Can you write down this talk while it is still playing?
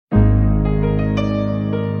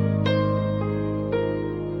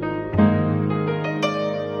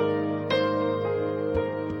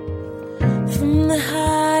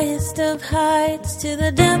wild heights to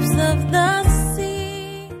the depths of the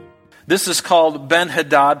sea. This is called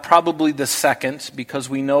Ben-Hadad, probably the second, because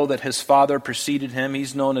we know that his father preceded him.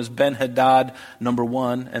 He's known as Ben-Hadad, number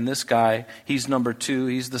one, and this guy, he's number two.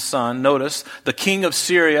 He's the son. Notice, the king of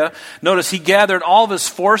Syria. Notice, he gathered all of his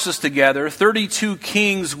forces together, 32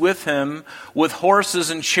 kings with him, with horses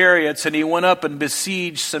and chariots, and he went up and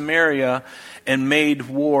besieged Samaria and made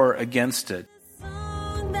war against it.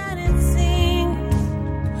 Song that it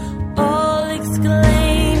sings, all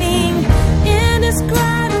exclaiming,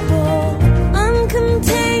 indescribable,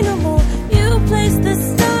 uncontainable. You place the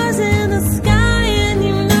stars in the sky and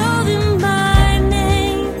you know them by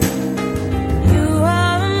name. You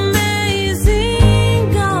are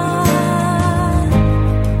amazing, God.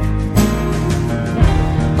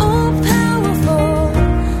 All powerful,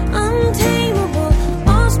 untamable,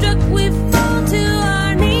 awestruck we fall to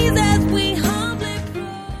our knees as we humbly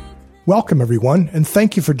proclaim. Welcome, everyone, and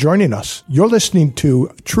thank you for joining us. You're listening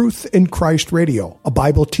to Truth in Christ Radio, a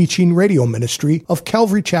Bible teaching radio ministry of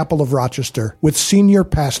Calvary Chapel of Rochester with senior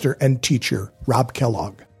pastor and teacher Rob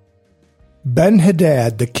Kellogg.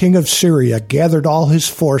 Ben-Hadad, the king of Syria, gathered all his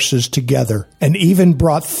forces together and even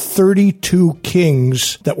brought 32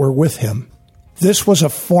 kings that were with him. This was a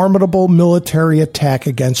formidable military attack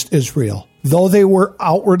against Israel. Though they were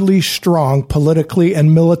outwardly strong politically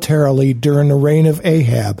and militarily during the reign of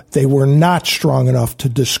Ahab, they were not strong enough to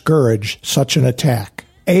discourage such an attack.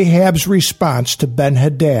 Ahab's response to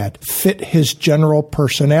Ben-Hadad fit his general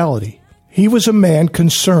personality. He was a man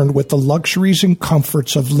concerned with the luxuries and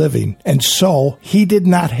comforts of living, and so he did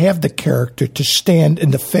not have the character to stand in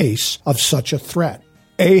the face of such a threat.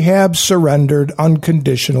 Ahab surrendered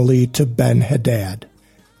unconditionally to Ben-Hadad.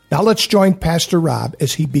 Now let's join Pastor Rob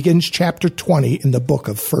as he begins chapter 20 in the book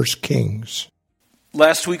of 1 Kings.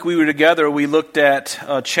 Last week we were together, we looked at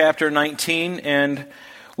chapter 19, and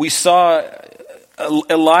we saw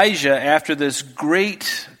Elijah after this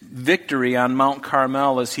great victory on Mount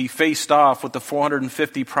Carmel as he faced off with the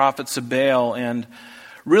 450 prophets of Baal and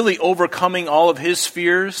really overcoming all of his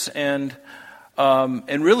fears and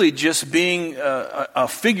really just being a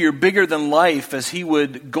figure bigger than life as he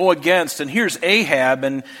would go against. And here's Ahab,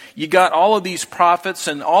 and you got all of these prophets,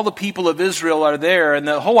 and all the people of Israel are there. And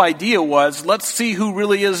the whole idea was, let's see who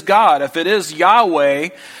really is God. If it is Yahweh,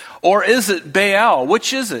 or is it Baal?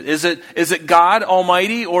 Which is it? Is it God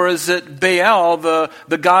Almighty, or is it Baal,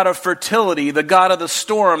 the god of fertility, the god of the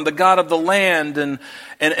storm, the god of the land, and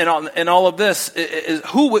all of this?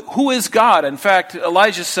 Who is God? In fact,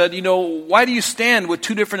 Elijah said, why do you stand with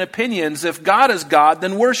two different opinions? If God is God,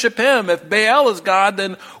 then worship him. If Baal is God,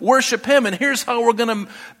 then worship him. And here's how we're going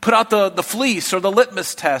to put out the fleece or the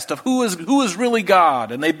litmus test of who is really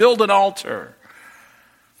God. And they build an altar.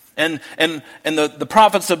 And the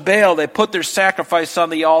prophets of Baal, they put their sacrifice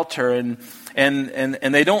on the altar, and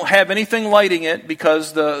they don't have anything lighting it,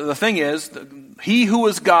 because the thing is, he who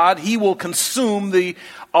is God, he will consume the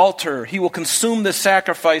altar. He will consume the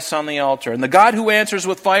sacrifice on the altar. And the God who answers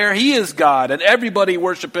with fire, he is God. And everybody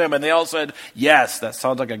worship him. And they all said, yes, that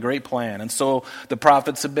sounds like a great plan. And so the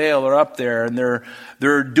prophets of Baal are up there, and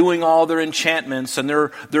they're doing all their enchantments, and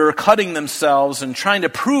they're cutting themselves and trying to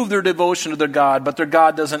prove their devotion to their God, but their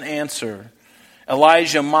God doesn't answer.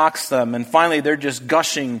 Elijah mocks them, and finally they're just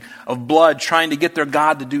gushing of blood, trying to get their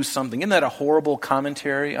God to do something. Isn't that a horrible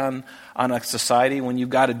commentary on a society when you've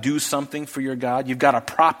got to do something for your God? You've got to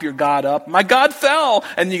prop your God up. My God fell!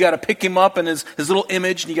 And you got to pick him up in his little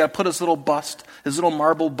image, and you got to put his little bust, his little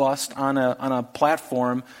marble bust on a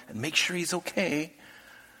platform and make sure he's okay.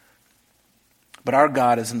 But our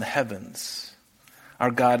God is in the heavens.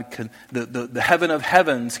 Our God, the heaven of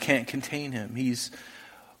heavens can't contain him. He's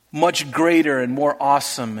much greater and more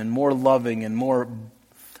awesome and more loving and more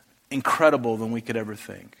incredible than we could ever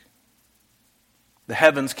think. The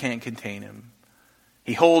heavens can't contain him.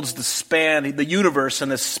 He holds the universe in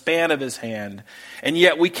the span of his hand. And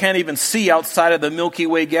yet we can't even see outside of the Milky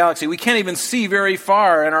Way galaxy. We can't even see very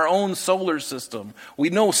far in our own solar system. We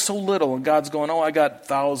know so little, and God's going, I got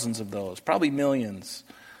thousands of those, probably millions.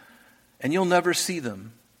 And you'll never see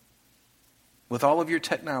them. With all of your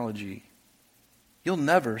technology, you'll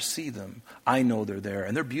never see them. I know they're there,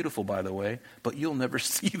 and they're beautiful, by the way, but you'll never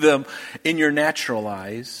see them in your natural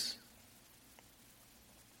eyes.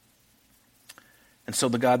 And so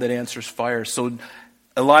the God that answers fire. So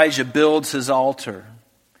Elijah builds his altar,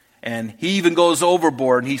 And he even goes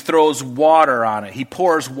overboard and he throws water on it. He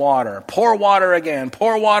pours water. Pour water again.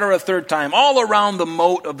 Pour water a third time. All around the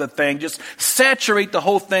moat of the thing. Just saturate the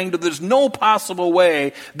whole thing. There's no possible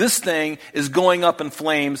way this thing is going up in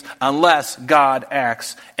flames unless God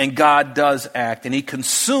acts. And God does act. And he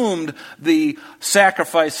consumed the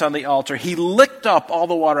sacrifice on the altar. He licked up all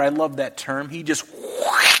the water. I love that term. He just...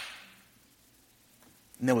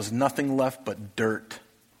 And there was nothing left but dirt.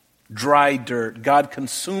 Dry dirt. God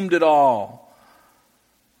consumed it all.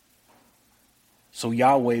 So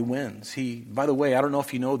Yahweh wins. By the way, I don't know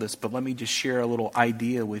if you know this, but let me just share a little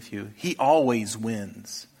idea with you. He always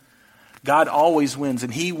wins. God always wins,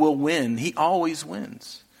 and he will win. He always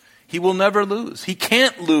wins. He will never lose. He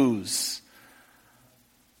can't lose.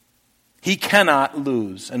 He cannot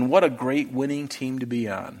lose. And what a great winning team to be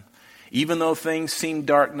on. Even though things seem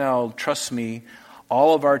dark now, trust me,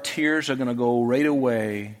 all of our tears are going to go right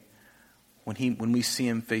away when we see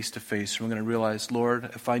him face to face. We're going to realize,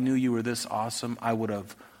 Lord, if I knew you were this awesome, I would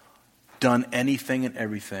have done anything and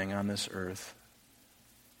everything on this earth.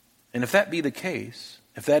 And if that be the case,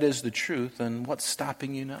 if that is the truth, then what's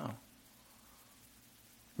stopping you now?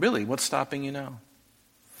 Really, what's stopping you now?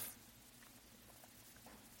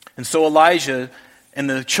 And so Elijah and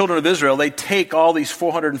the children of Israel, they take all these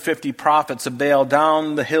 450 prophets of Baal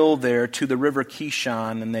down the hill there to the river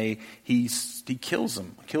Kishon, and he kills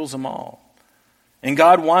them all. And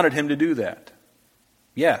God wanted him to do that.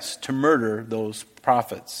 Yes, to murder those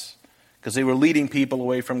prophets, because they were leading people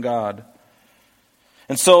away from God.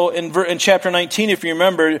 And so in chapter 19, if you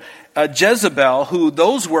remember, Jezebel,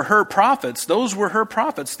 those were her prophets,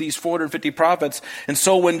 these 450 prophets. And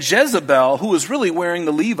so when Jezebel, who was really wearing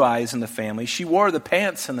the Levi's in the family, she wore the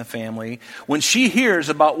pants in the family, when she hears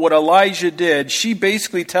about what Elijah did, she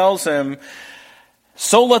basically tells him,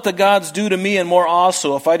 "So let the gods do to me and more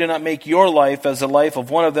also, if I do not make your life as the life of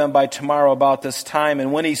one of them by tomorrow about this time."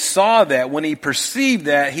 And when he saw that, when he perceived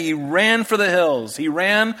that, he ran for the hills. He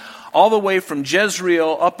ran all the way from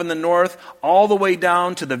Jezreel up in the north, all the way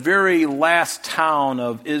down to the very last town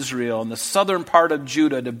of Israel, in the southern part of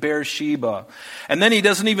Judah, to Beersheba. And then he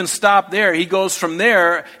doesn't even stop there. He goes from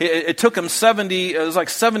there. It took him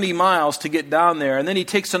 70 miles to get down there. And then he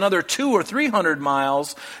takes another 200 or 300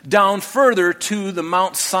 miles down further to the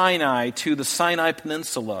Mount Sinai, to the Sinai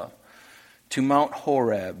Peninsula, to Mount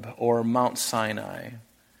Horeb or Mount Sinai.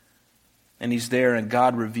 And he's there, and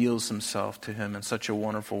God reveals himself to him in such a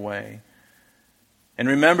wonderful way. And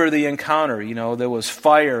remember the encounter. There was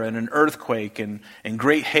fire and an earthquake and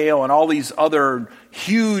great hail and all these other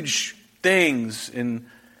huge things. And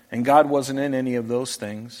God wasn't in any of those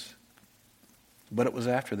things. But it was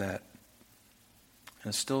after that. In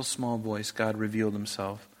a still small voice, God revealed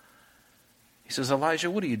himself. He says, "Elijah,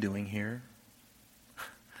 what are you doing here?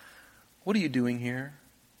 What are you doing here?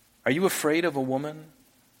 Are you afraid of a woman?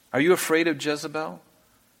 Are you afraid of Jezebel?"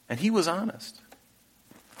 And he was honest.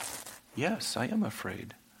 "Yes, I am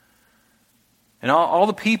afraid. And all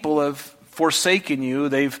the people have forsaken you.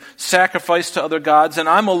 They've sacrificed to other gods, and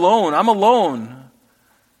I'm alone. I'm alone.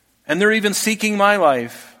 And they're even seeking my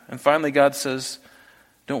life." And finally God says,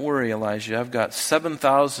 "Don't worry, Elijah. I've got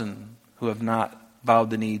 7,000 who have not bowed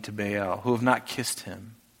the knee to Baal, who have not kissed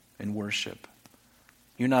him in worship.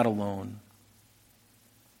 You're not alone."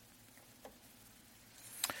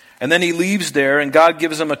 And then he leaves there, and God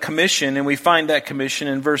gives him a commission, and we find that commission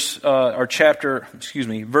in verse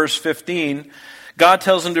 15. God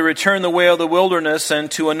tells him to return the way of the wilderness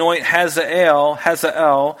and to anoint Hazael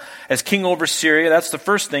as king over Syria. That's the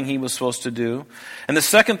first thing he was supposed to do. And the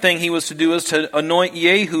second thing he was to do is to anoint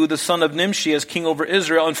Jehu, the son of Nimshi, as king over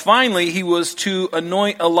Israel. And finally, he was to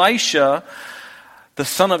anoint Elisha, the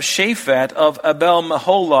son of Shaphat of Abel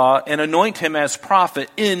Meholah, and anoint him as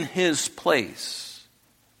prophet in his place.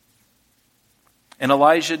 And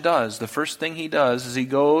Elijah does. The first thing he does is he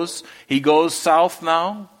goes south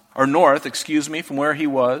now, or north, from where he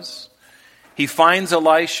was. He finds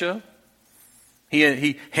Elisha.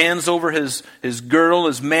 He hands over his girdle,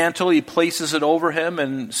 his mantle. He places it over him,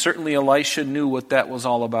 and certainly Elisha knew what that was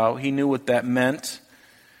all about. He knew what that meant.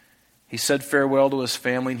 He said farewell to his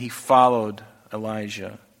family, and he followed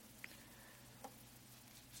Elijah.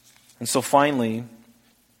 And so finally,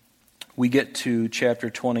 we get to chapter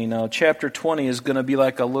 20. Now, chapter 20 is going to be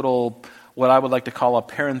like a little, what I would like to call a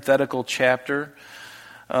parenthetical chapter.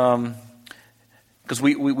 Because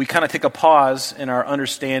we kind of take a pause in our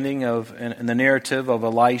understanding of in the narrative of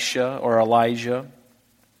Elisha or Elijah.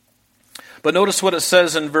 But notice what it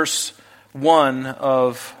says in verse 1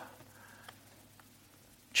 of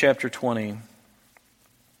chapter 20.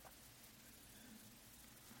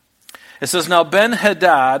 It says, now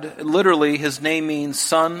Ben-Hadad, literally his name means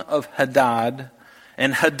son of Hadad,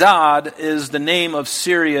 and Hadad is the name of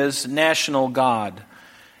Syria's national god.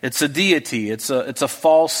 It's a deity. It's a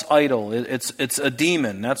false idol. It's a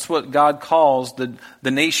demon. That's what God calls the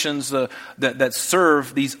nations that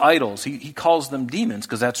serve these idols. He calls them demons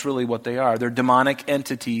because that's really what they are. They're demonic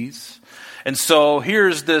entities. And so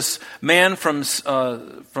here's this man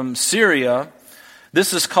from Syria.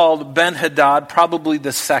 This is called Ben-Hadad, probably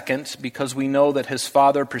the second, because we know that his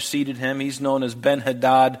father preceded him. He's known as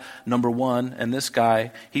Ben-Hadad number 1, and this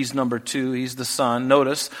guy, he's number 2. He's the son.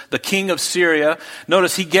 Notice, the king of Syria.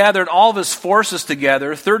 Notice, he gathered all of his forces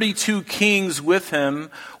together, 32 kings with him,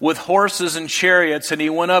 with horses and chariots, and he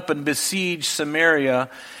went up and besieged Samaria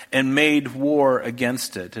and made war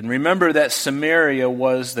against it. And remember that Samaria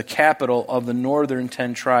was the capital of the northern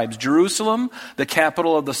 10 tribes. Jerusalem, the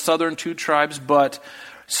capital of the southern 2 tribes, but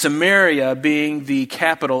Samaria being the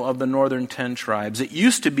capital of the northern 10 tribes. It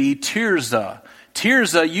used to be Tirzah.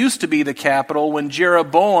 Tirzah used to be the capital when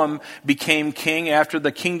Jeroboam became king after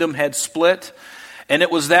the kingdom had split. And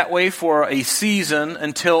it was that way for a season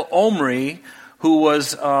until Omri, who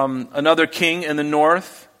was another king in the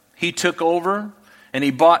north, he took over. And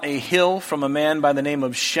he bought a hill from a man by the name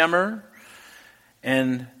of Shemer.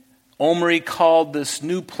 And Omri called this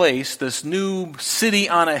new place, this new city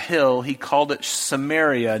on a hill, he called it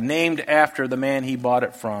Samaria, named after the man he bought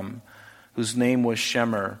it from, whose name was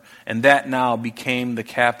Shemer. And that now became the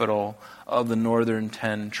capital of the northern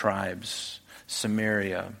 10 tribes,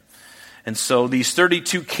 Samaria. And so these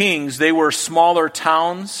 32 kings, they were smaller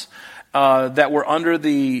towns that were under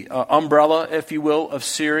the umbrella, if you will, of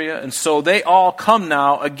Syria. And so they all come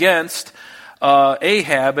now against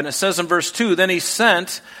Ahab. And it says in verse 2, then he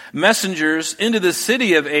sent messengers into the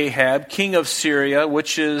city of Ahab, king of Syria,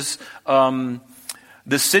 which is the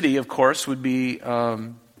city, of course, would be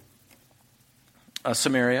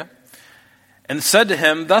Samaria, and said to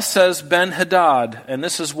him, thus says Ben-Hadad, and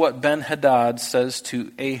this is what Ben-Hadad says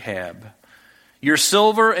to Ahab, your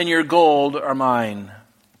silver and your gold are mine,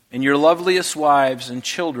 and your loveliest wives and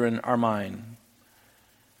children are mine.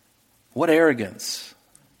 What arrogance.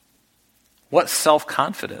 What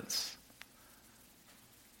self-confidence.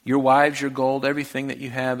 Your wives, your gold, everything that you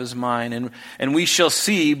have is mine. And we shall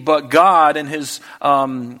see, but God in His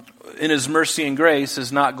mercy and grace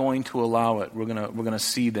is not going to allow it. We're gonna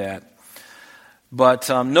see that. But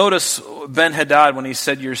notice Ben-Hadad when he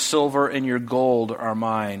said, your silver and your gold are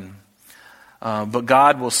mine. But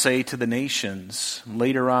God will say to the nations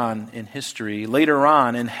later on in history, later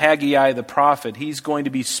on in Haggai the prophet, he's going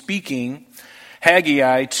to be speaking,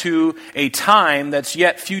 Haggai, to a time that's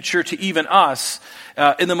yet future to even us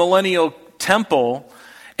in the millennial temple.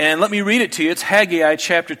 And let me read it to you. It's Haggai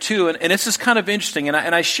chapter 2. And this is kind of interesting. And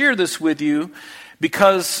I share this with you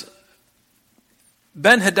because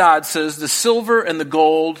Ben-Hadad says, the silver and the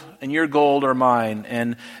gold and your gold are mine.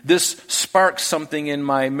 And this sparks something in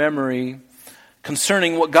my memory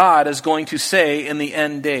concerning what God is going to say in the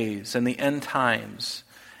end days and the end times.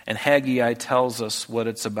 And Haggai tells us what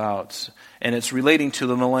it's about. And it's relating to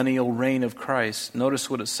the millennial reign of Christ. Notice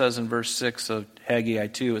what it says in verse 6 of Haggai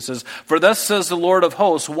 2. It says, for thus says the Lord of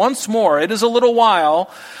hosts, once more, it is a little while,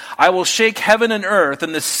 I will shake heaven and earth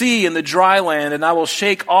and the sea and the dry land, and I will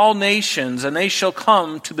shake all nations, and they shall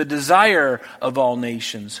come to the desire of all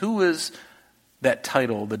nations. Who is that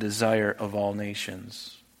title, the desire of all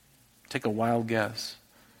nations? Take a wild guess.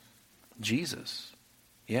 Jesus.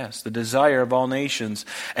 Yes, the desire of all nations.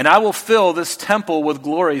 And I will fill this temple with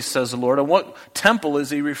glory, says the Lord. And what temple is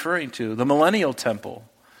he referring to? The millennial temple.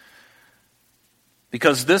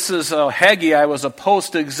 Because this is, Haggai was a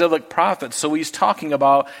post-exilic prophet, so he's talking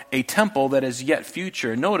about a temple that is yet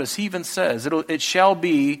future. Notice, he even says, it shall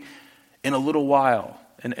be in a little while.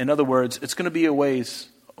 In other words, it's going to be a ways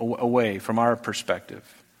away from our perspective.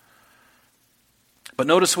 But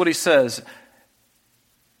notice what he says.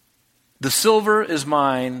 The silver is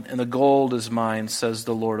mine and the gold is mine, says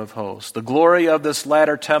the Lord of hosts. The glory of this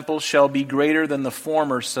latter temple shall be greater than the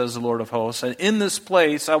former, says the Lord of hosts. And in this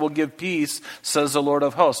place I will give peace, says the Lord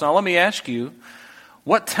of hosts. Now let me ask you,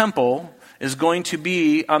 what temple is going to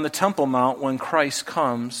be on the Temple Mount when Christ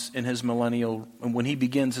comes in his millennial, when he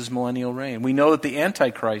begins his millennial reign? We know that the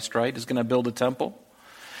Antichrist, right, is going to build a temple.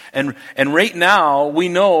 And right now, we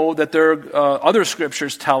know that there are other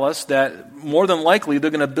scriptures tell us that more than likely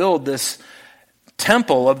they're going to build this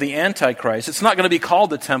temple of the Antichrist. It's not going to be called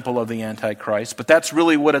the temple of the Antichrist, but that's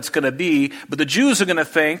really what it's going to be. But the Jews are going to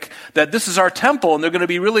think that this is our temple, and they're going to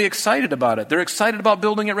be really excited about it. They're excited about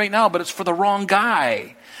building it right now, but it's for the wrong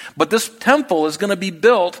guy. But this temple is going to be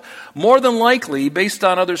built, more than likely, based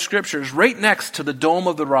on other scriptures, right next to the Dome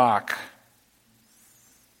of the Rock.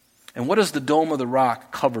 And what is the dome of the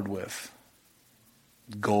rock covered with?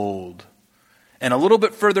 Gold. And a little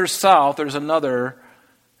bit further south, there's another,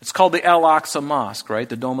 it's called the Al-Aqsa Mosque, right?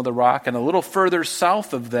 The Dome of the Rock. And a little further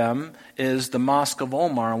south of them is the Mosque of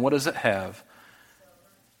Omar. And what does it have?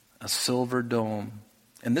 A silver dome.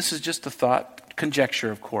 And this is just a thought,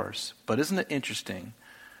 conjecture, of course. But isn't it interesting?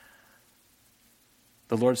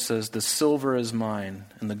 The Lord says, the silver is mine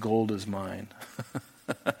and the gold is mine.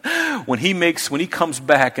 When he comes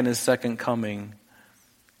back in his second coming,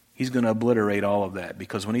 he's going to obliterate all of that.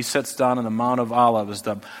 Because when he sits down on the Mount of Olives,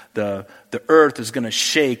 the earth is going to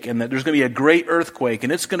shake, and there's going to be a great earthquake,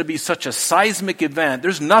 and it's going to be such a seismic event.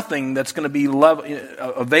 There's nothing that's going to be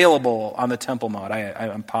available on the Temple Mount.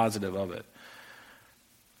 I'm positive of it.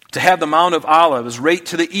 To have the Mount of Olives right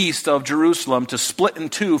to the east of Jerusalem, to split in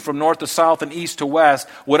two from north to south and east to west,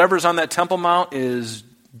 whatever's on that Temple Mount is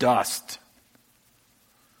dust.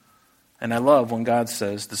 And I love when God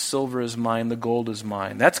says, the silver is mine, the gold is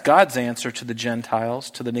mine. That's God's answer to the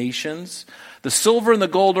Gentiles, to the nations. The silver and the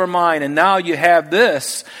gold are mine. And now you have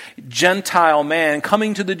this Gentile man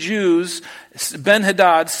coming to the Jews,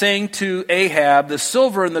 Ben-Hadad, saying to Ahab, the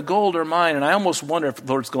silver and the gold are mine. And I almost wonder if the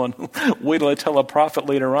Lord's going, wait till I tell a prophet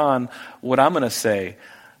later on what I'm going to say.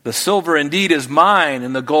 The silver indeed is mine,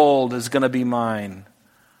 and the gold is going to be mine.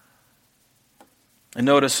 And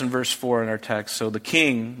notice in verse 4 in our text, so the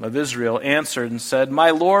king of Israel answered and said,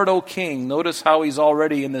 my Lord, O king, notice how he's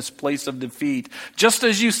already in this place of defeat. Just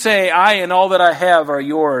as you say, I and all that I have are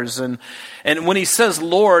yours. And when he says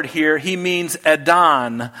Lord here, he means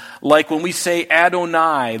Adon, like when we say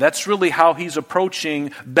Adonai. That's really how he's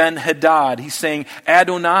approaching Ben-Hadad. He's saying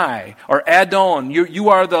Adonai or Adon, you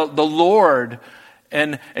are the Lord.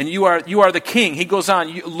 And you are the king. He goes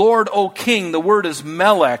on, Lord, O king, the word is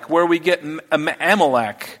Melech, where we get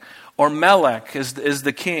Amalek, or Melech is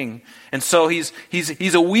the king. And so he's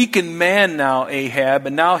a weakened man now, Ahab,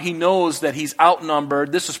 and now he knows that he's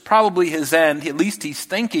outnumbered. This is probably his end. At least he's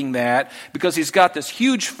thinking that, because he's got this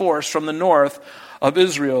huge force from the north of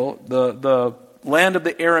Israel, the land of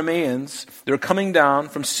the Arameans. They're coming down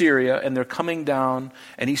from Syria, and they're coming down,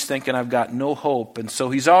 and he's thinking, I've got no hope. And so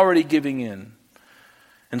he's already giving in.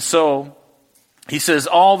 And so he says,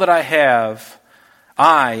 all that I have,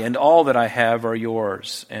 I and all that I have are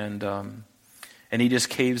yours. And he just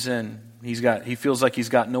caves in. He feels like he's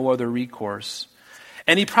got no other recourse.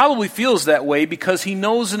 And he probably feels that way because he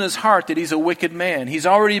knows in his heart that he's a wicked man. He's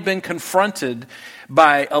already been confronted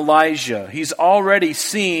by Elijah. He's already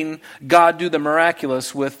seen God do the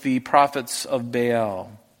miraculous with the prophets of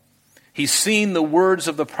Baal. He's seen the words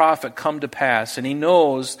of the prophet come to pass, and he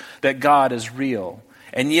knows that God is real.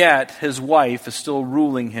 And yet, his wife is still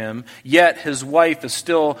ruling him. Yet, his wife is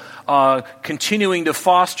still continuing to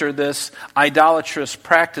foster this idolatrous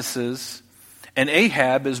practices. And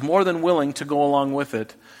Ahab is more than willing to go along with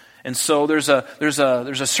it. And so there's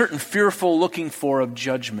a certain fearful looking for of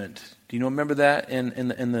judgment. Do you remember that in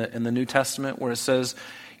the New Testament where it says,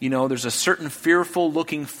 there's a certain fearful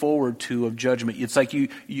looking forward to of judgment. It's like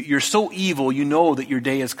you're so evil, you know that your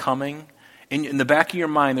day is coming. In the back of your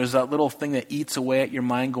mind, there's that little thing that eats away at your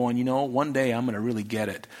mind going, one day I'm going to really get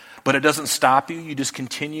it. But it doesn't stop you. You just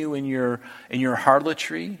continue in your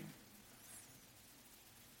harlotry.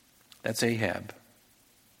 That's Ahab.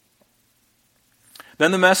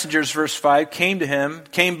 Then the messengers, verse 5,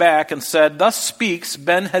 came back and said, thus speaks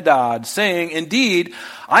Ben-Hadad, saying, indeed,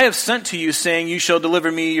 I have sent to you, saying, you shall deliver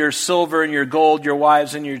me your silver and your gold, your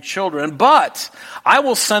wives and your children. But I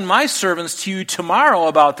will send my servants to you tomorrow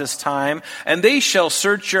about this time, and they shall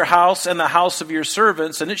search your house and the house of your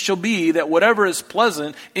servants, and it shall be that whatever is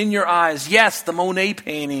pleasant in your eyes, yes, the Monet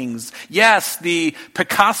paintings, yes, the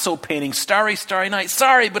Picasso paintings, Starry, Starry Night.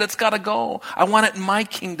 Sorry, but it's got to go. I want it in my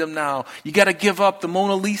kingdom now. You got to give up the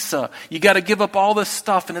Mona Lisa. You got to give up all this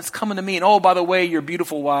stuff, and it's coming to me. And oh, by the way, your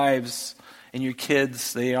beautiful wives and your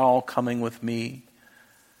kids, they are all coming with me.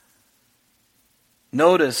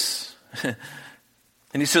 Notice,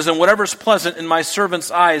 and he says, and whatever's pleasant in my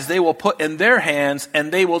servants' eyes, they will put in their hands,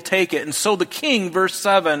 and they will take it. And so the king, verse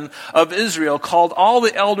 7, of Israel called all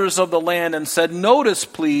the elders of the land and said, notice,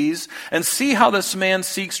 please, and see how this man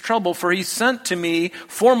seeks trouble, for he sent to me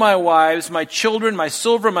for my wives, my children, my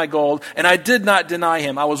silver, my gold, and I did not deny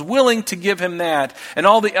him. I was willing to give him that. And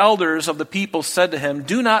all the elders of the people said to him,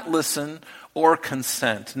 do not listen or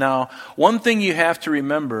consent. Now, one thing you have to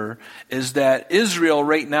remember is that Israel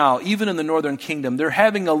right now, even in the northern kingdom, they're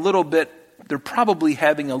probably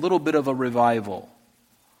having a little bit of a revival.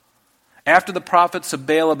 After the prophets of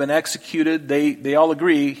Baal have been executed, they all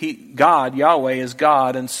agree God, Yahweh, is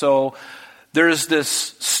God, and so there's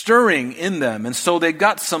this stirring in them. And so they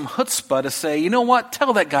got some chutzpah to say, you know what,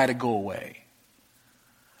 tell that guy to go away.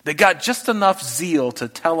 They got just enough zeal to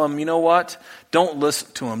tell him, you know what, don't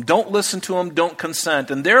listen to him. Don't listen to him, don't consent.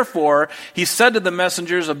 And therefore, he said to the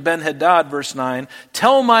messengers of Ben-Hadad, verse 9,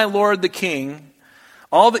 tell my lord the king,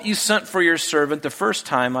 all that you sent for your servant the first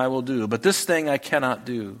time I will do, but this thing I cannot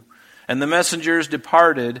do. And the messengers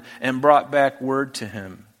departed and brought back word to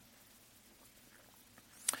him.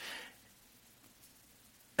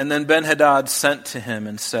 And then Ben-Hadad sent to him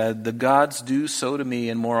and said, the gods do so to me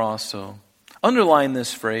and more also. Underline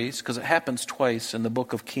this phrase because it happens twice in the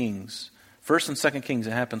book of Kings. 1 and 2 Kings,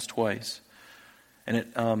 it happens twice.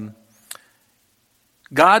 And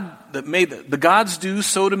the gods do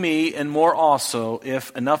so to me and more also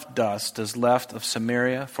if enough dust is left of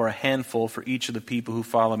Samaria for a handful for each of the people who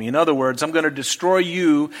follow me. In other words, I'm going to destroy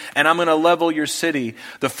you and I'm going to level your city.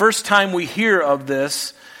 The first time we hear of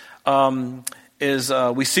this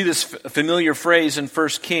we see this familiar phrase in 1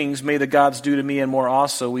 Kings, may the gods do to me and more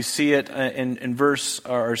also. We see it in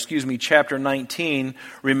chapter 19.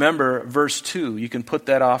 Remember, verse 2. You can put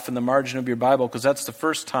that off in the margin of your Bible because that's the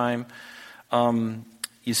first time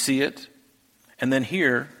you see it. And then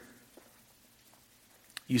here,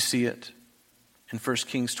 you see it in 1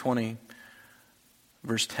 Kings 20,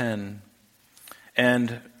 verse 10.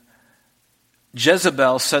 And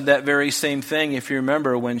Jezebel said that very same thing, if you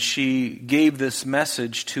remember, when she gave this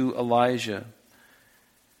message to Elijah.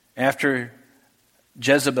 After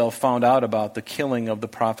Jezebel found out about the killing of the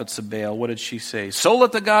prophets of Baal, what did she say? So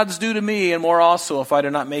let the gods do to me, and more also, if I do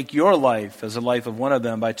not make your life as the life of one of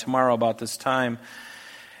them by tomorrow about this time.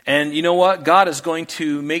 And you know what? God is going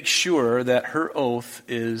to make sure that her oath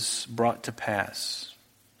is brought to pass.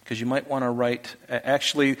 Because you might want to write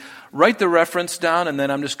the reference down, and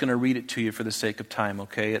then I'm just going to read it to you for the sake of time,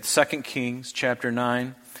 okay? It's 2 Kings chapter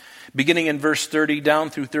 9, beginning in verse 30 down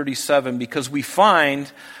through 37, because we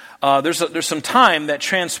find there's some time that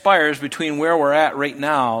transpires between where we're at right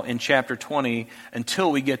now in chapter 20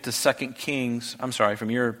 until we get to 2 Kings, from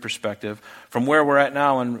your perspective, from where we're at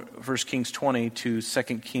now in 1 Kings 20 to 2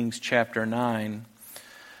 Kings chapter 9.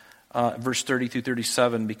 Verse 30 through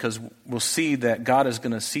 37, because we'll see that God is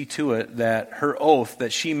going to see to it that her oath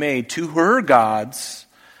that she made to her gods,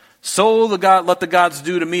 so let the gods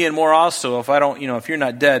do to me and more also if you're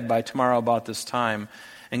not dead by tomorrow about this time.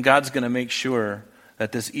 And God's going to make sure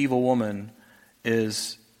that this evil woman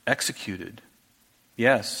is executed.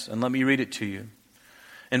 Yes, and let me read it to you.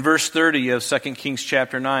 In verse 30 of 2 Kings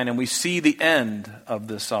chapter 9, and we see the end of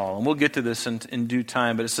this all. And we'll get to this in due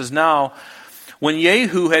time, but it says, now, when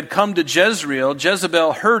Jehu had come to Jezreel,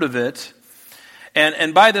 Jezebel heard of it,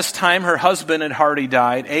 and by this time her husband had already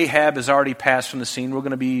died. Ahab has already passed from the scene. We're going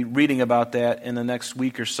to be reading about that in the next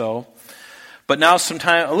week or so. But now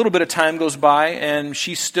a little bit of time goes by, and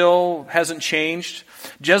she still hasn't changed.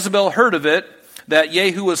 Jezebel heard of it, that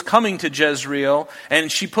Jehu was coming to Jezreel,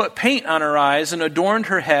 and she put paint on her eyes and adorned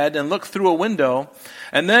her head and looked through a window.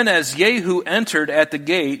 And then as Jehu entered at the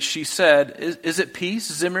gate, she said, Is it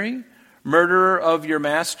peace, Zimri, murderer of your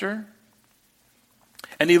master?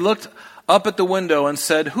 And he looked up at the window and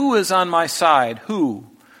said, who is on my side? Who?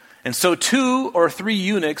 And so 2 or 3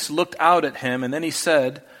 eunuchs looked out at him, and then he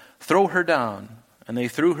said, throw her down. And they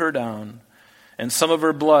threw her down, and some of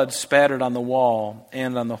her blood spattered on the wall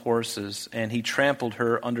and on the horses, and he trampled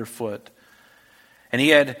her underfoot.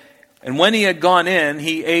 And when he had gone in,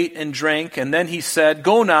 he ate and drank, and then he said,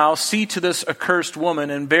 go now, see to this accursed woman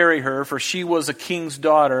and bury her, for she was a king's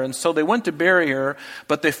daughter. And so they went to bury her,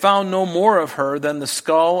 but they found no more of her than the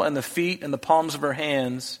skull and the feet and the palms of her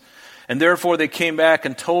hands. And therefore they came back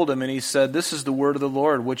and told him, and he said, this is the word of the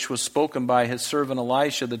Lord, which was spoken by his servant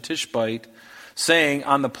Elisha the Tishbite, saying,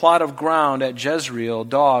 on the plot of ground at Jezreel,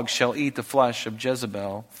 dogs shall eat the flesh of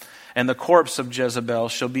Jezebel. And the corpse of Jezebel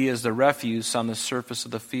shall be as the refuse on the surface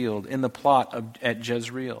of the field, in the plot at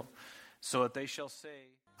Jezreel. So that they shall say...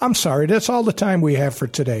 I'm sorry, that's all the time we have for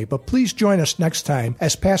today, but please join us next time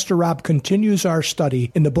as Pastor Rob continues our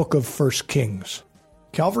study in the book of 1 Kings.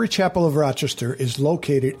 Calvary Chapel of Rochester is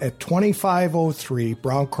located at 2503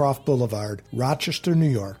 Browncroft Boulevard, Rochester, New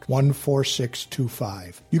York,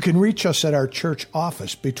 14625. You can reach us at our church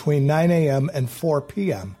office between 9 a.m. and 4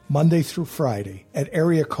 p.m., Monday through Friday, at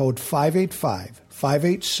area code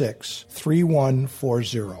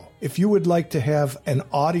 585-586-3140. If you would like to have an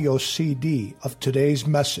audio CD of today's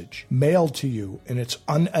message mailed to you in its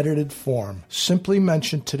unedited form, simply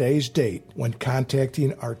mention today's date when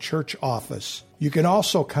contacting our church office. You can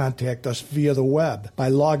also contact us via the web by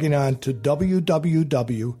logging on to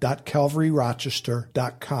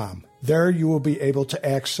www.calvaryrochester.com. There you will be able to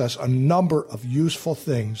access a number of useful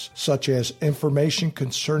things, such as information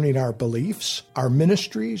concerning our beliefs, our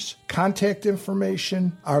ministries, contact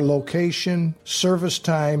information, our location, service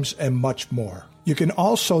times, and much more. You can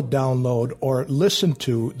also download or listen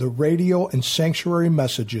to the radio and sanctuary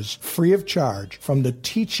messages free of charge from the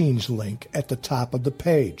teachings link at the top of the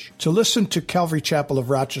page. To listen to Calvary Chapel of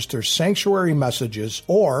Rochester's sanctuary messages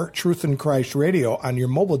or Truth in Christ Radio on your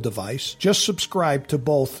mobile device, just subscribe to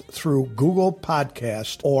both through Google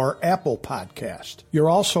Podcast or Apple Podcast. You're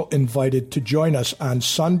also invited to join us on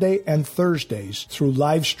Sunday and Thursdays through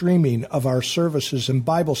live streaming of our services and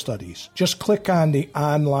Bible studies. Just click on the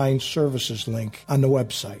online services link on the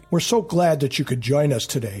website. We're so glad that you could join us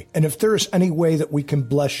today. And if there is any way that we can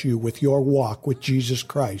bless you with your walk with Jesus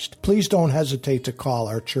Christ, please don't hesitate to call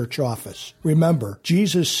our church office. Remember,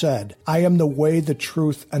 Jesus said, "I am the way, the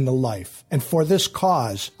truth, and the life. And for this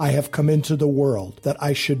cause I have come into the world, that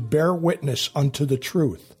I should bear witness unto the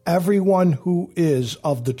truth. Everyone who is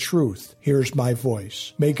of the truth hears my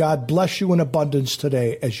voice." May God bless you in abundance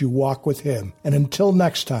today as you walk with Him. And until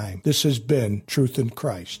next time, this has been Truth in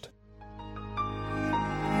Christ.